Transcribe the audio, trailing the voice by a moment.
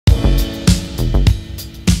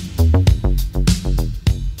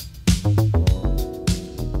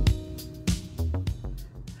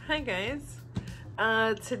guys.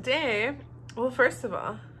 Today, well, first of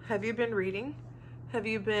all, have you been reading? Have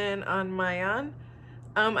you been on Mayan?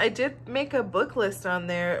 I did make a book list on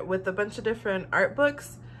there with a bunch of different art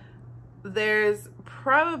books. There's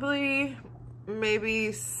probably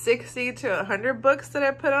maybe 60 to 100 books that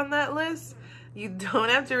I put on that list. You don't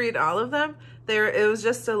have to read all of them. It was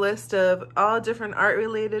just a list of all different art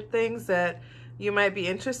related things that you might be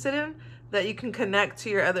interested in that you can connect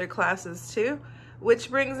to your other classes too.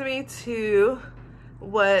 Which brings me to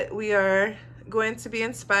what we are going to be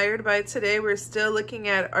inspired by today. We're still looking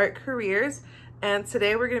at art careers, and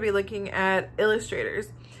today we're going to be looking at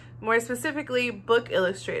illustrators. More specifically, book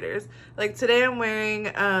illustrators. Like today I'm wearing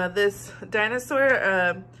this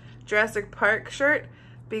dinosaur Jurassic Park shirt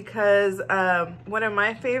because one of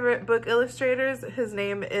my favorite book illustrators, his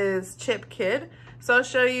name is Chip Kidd. So I'll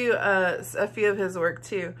show you a few of his work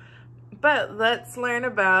too. But let's learn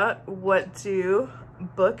about what do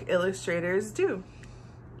book illustrators do.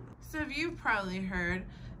 So you've probably heard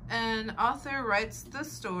an author writes the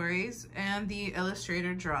stories and the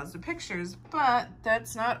illustrator draws the pictures, but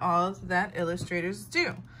that's not all that illustrators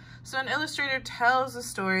do. So an illustrator tells the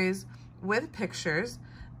stories with pictures,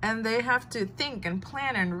 and they have to think and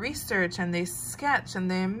plan and research, and they sketch and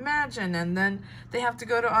they imagine, and then they have to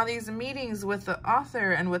go to all these meetings with the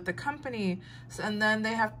author and with the company, and then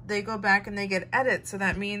they go back and they get edits. So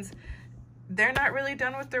that means they're not really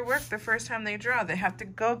done with their work the first time they draw. They have to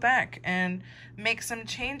go back and make some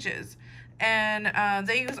changes. And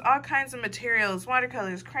they use all kinds of materials: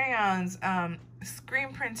 watercolors, crayons,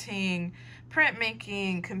 screen printing,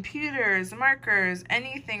 printmaking, computers, markers,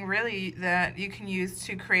 anything really that you can use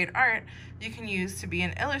to create art, you can use to be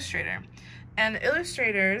an illustrator. And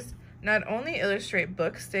illustrators not only illustrate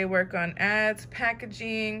books, they work on ads,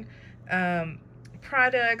 packaging,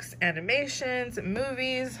 products, animations,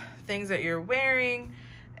 movies, things that you're wearing.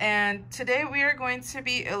 And today we are going to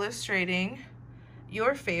be illustrating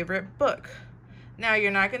your favorite book. Now,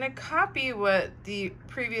 you're not going to copy what the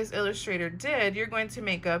previous illustrator did. You're going to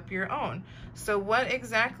make up your own. So what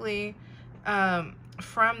exactly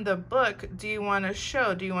from the book do you want to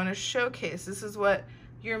show? Do you want to showcase? This is what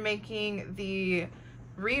you're making the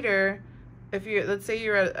reader. If you're, let's say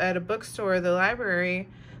you're at a bookstore or the library,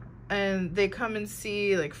 and they come and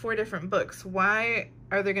see like 4 different books. Why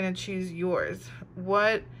are they going to choose yours?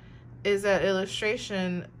 What is that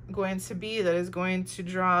illustration going to be that is going to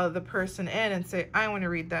draw the person in and say, I want to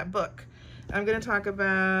read that book? I'm going to talk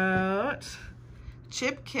about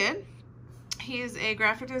Chip Kidd. He is a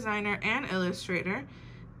graphic designer and illustrator,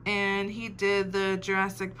 and he did the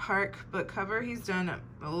Jurassic Park book cover. He's done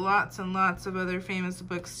lots and lots of other famous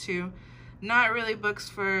books too. Not really books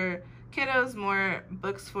for kiddos, more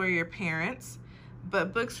books for your parents.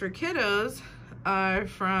 But books for kiddos are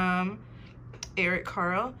from Eric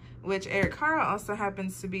Carle, which Eric Carle also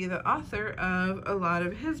happens to be the author of a lot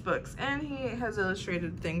of his books, and he has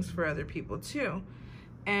illustrated things for other people too.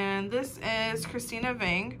 And this is Christina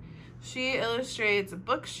Vang. She illustrates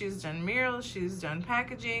books, she's done murals, she's done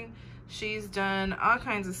packaging, she's done all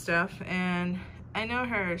kinds of stuff, and I know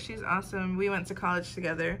her, she's awesome. We went to college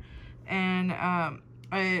together, and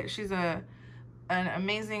she's an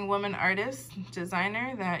amazing woman artist,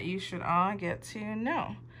 designer that you should all get to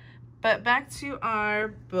know. But back to our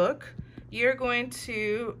book, you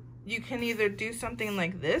can either do something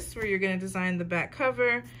like this, where you're going to design the back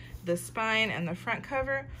cover, the spine, and the front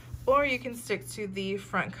cover, or you can stick to the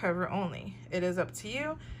front cover only. It is up to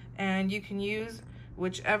you, and you can use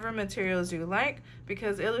whichever materials you like,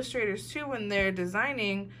 because illustrators too, when they're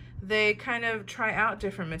designing, they kind of try out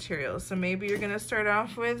different materials. So maybe you're going to start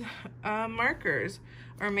off with markers,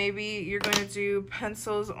 or maybe you're going to do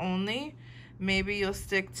pencils only. Maybe you'll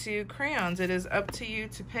stick to crayons. It is up to you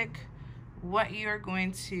to pick what you're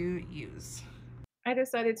going to use. I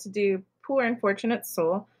decided to do Poor Unfortunate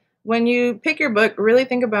Soul. When you pick your book, really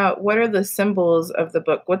think about what are the symbols of the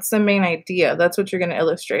book. What's the main idea? That's what you're going to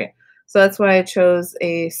illustrate. So that's why I chose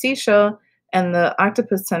a seashell and the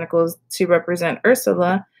octopus tentacles to represent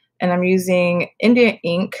Ursula. And I'm using India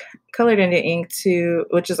ink, colored India ink,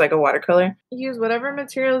 which is like a watercolor. Use whatever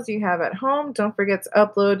materials you have at home. Don't forget to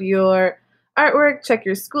upload your artwork. Check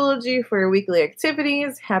your Schoology for your weekly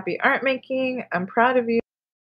activities. Happy art making. I'm proud of you.